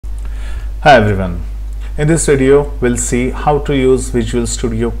Hi everyone. In this video, we'll see how to use Visual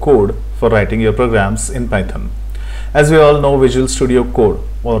Studio Code for writing your programs in Python. As we all know, Visual Studio Code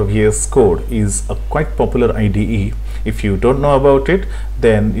or VS Code is a quite popular IDE. If you don't know about it,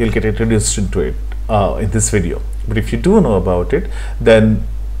 then you'll get introduced into it in this video. But if you do know about it, then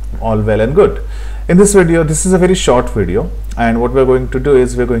all well and good. In this video, this is a very short video, and what we're going to do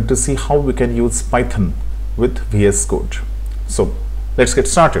is we're going to see how we can use Python with VS Code. So let's get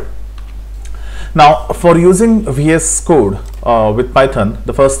started. Now, for using VS Code with Python,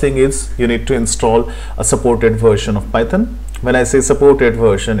 the first thing is you need to install a supported version of Python. When I say supported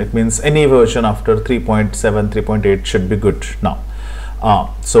version, it means any version after 3.7, 3.8 should be good now.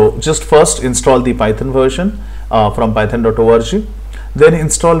 So just first install the Python version from python.org. Then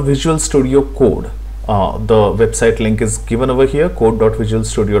install Visual Studio Code. The website link is given over here,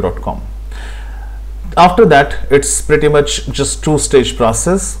 code.visualstudio.com. After that, it's pretty much just two-stage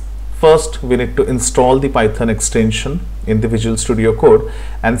process. First, we need to install the Python extension in the Visual Studio Code,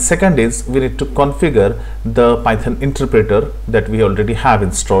 and second is we need to configure the Python interpreter that we already have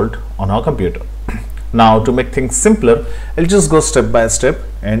installed on our computer. Now, to make things simpler, I'll just go step by step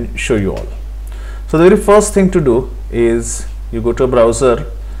and show you all. So the very first thing to do is you go to a browser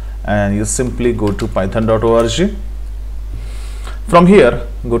and you simply go to python.org. From here,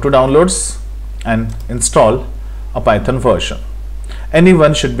 go to downloads and install a Python version. Any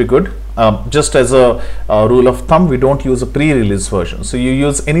one should be good. Just as a rule of thumb, we don't use a pre-release version. So you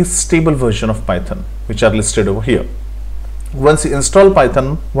use any stable version of Python, which are listed over here. Once you install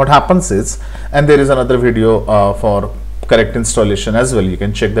Python, what happens is, and there is another video for correct installation as well. You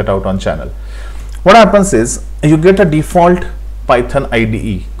can check that out on channel. What happens is you get a default Python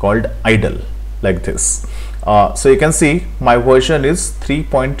IDE called idle like this. So you can see my version is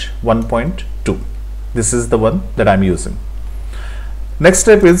 3.1.2. This is the one that I'm using. Next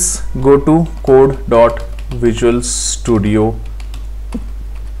step is go to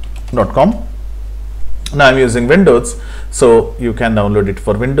code.visualstudio.com. Now I'm using Windows, so you can download it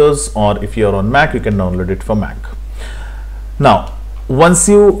for Windows, or if you're on Mac, you can download it for Mac. Now, once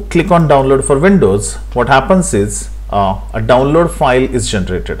you click on download for Windows, what happens is a download file is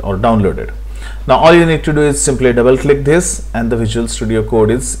generated or downloaded. Now all you need to do is simply double click this and the Visual Studio Code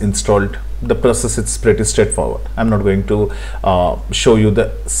is installed. The process is pretty straightforward. I'm not going to show you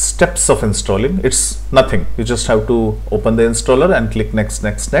the steps of installing. It's nothing. You just have to open the installer and click next,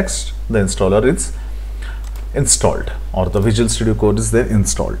 next, next. The installer is installed, or the Visual Studio Code is there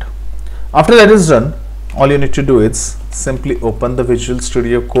installed. After that is done, all you need to do is simply open the Visual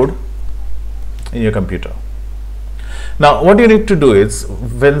Studio Code in your computer. Now what you need to do is,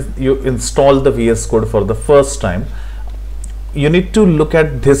 when you install the VS Code for the first time, you need to look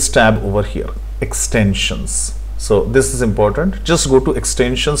at this tab over here, extensions. So this is important. Just go to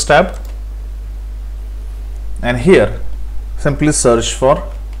extensions tab, and here simply search for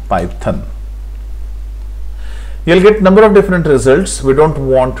Python. You'll get number of different results. We don't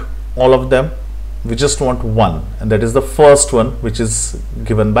want all of them. We just want one, and that is the first one, which is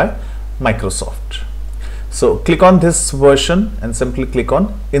given by Microsoft. So click on this version and simply click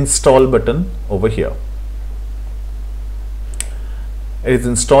on install button over here. It is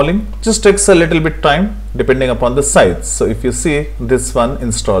installing. Just takes a little bit time depending upon the size. So if you see this one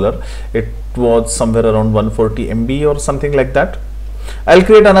installer, it was somewhere around 140 MB or something like that. I'll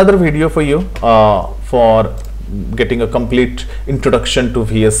create another video for you for getting a complete introduction to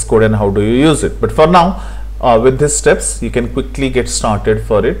VS Code and how do you use it. But for now, with these steps, you can quickly get started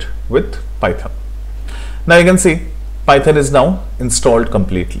for it with Python. Now you can see Python is now installed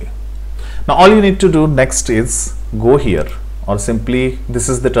completely. Now all you need to do next is go here, or simply, this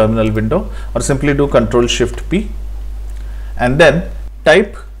is the terminal window, or simply do Ctrl+Shift+P and then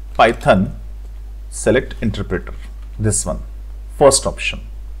type Python, select interpreter, this one, first option.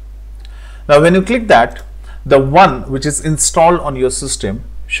 Now when you click that, the one which is installed on your system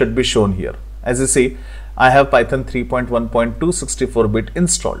should be shown here. As you see, I have Python 3.1.2 64-bit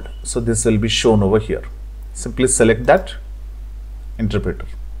installed, so this will be shown over here. Simply select that interpreter.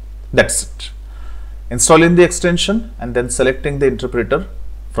 That's it. Installing the extension and then selecting the interpreter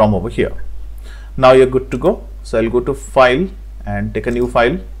from over here. Now you're good to go. So I'll go to file and take a new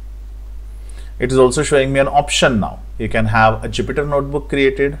file. It is also showing me an option now. You can have a Jupyter notebook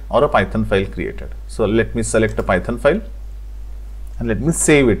created or a Python file created. So let me select a Python file and let me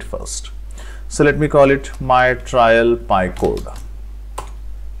save it first. So let me call it my trial PyCode.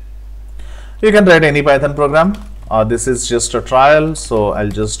 You can write any Python program. This is just a trial, so I'll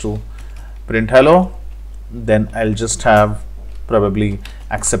just do print hello. Then I'll just have probably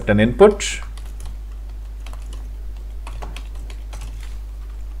accept an input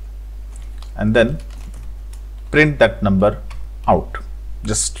and then print that number out.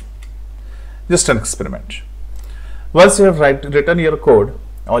 Just an experiment. Once you have written your code,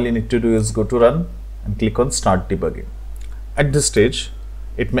 all you need to do is go to run and click on start debugging. At this stage,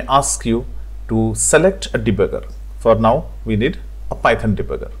 it may ask you to select a debugger. For now, we need a Python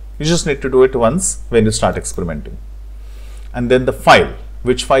debugger. You just need to do it once when you start experimenting. And then the file,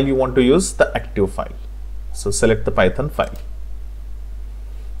 which file you want to use, the active file. So select the Python file.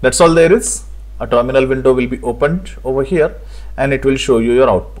 That's all there is. A terminal window will be opened over here and it will show you your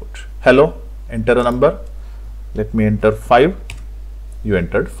output. Hello, enter a number. Let me enter 5. You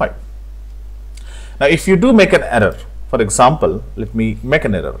entered 5. Now if you do make an error, for example, let me make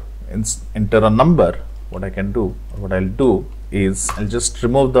an error, enter a number, what I'll do is I'll just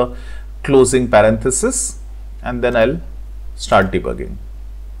remove the closing parenthesis and then I'll start debugging.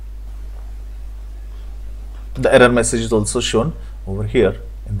 The error message is also shown over here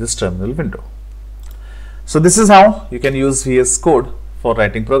in this terminal window. So this is how you can use VSCode for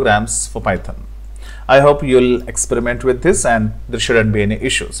writing programs for Python. I hope you'll experiment with this and there shouldn't be any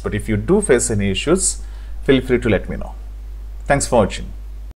issues. But if you do face any issues, feel free to let me know. Thanks for watching.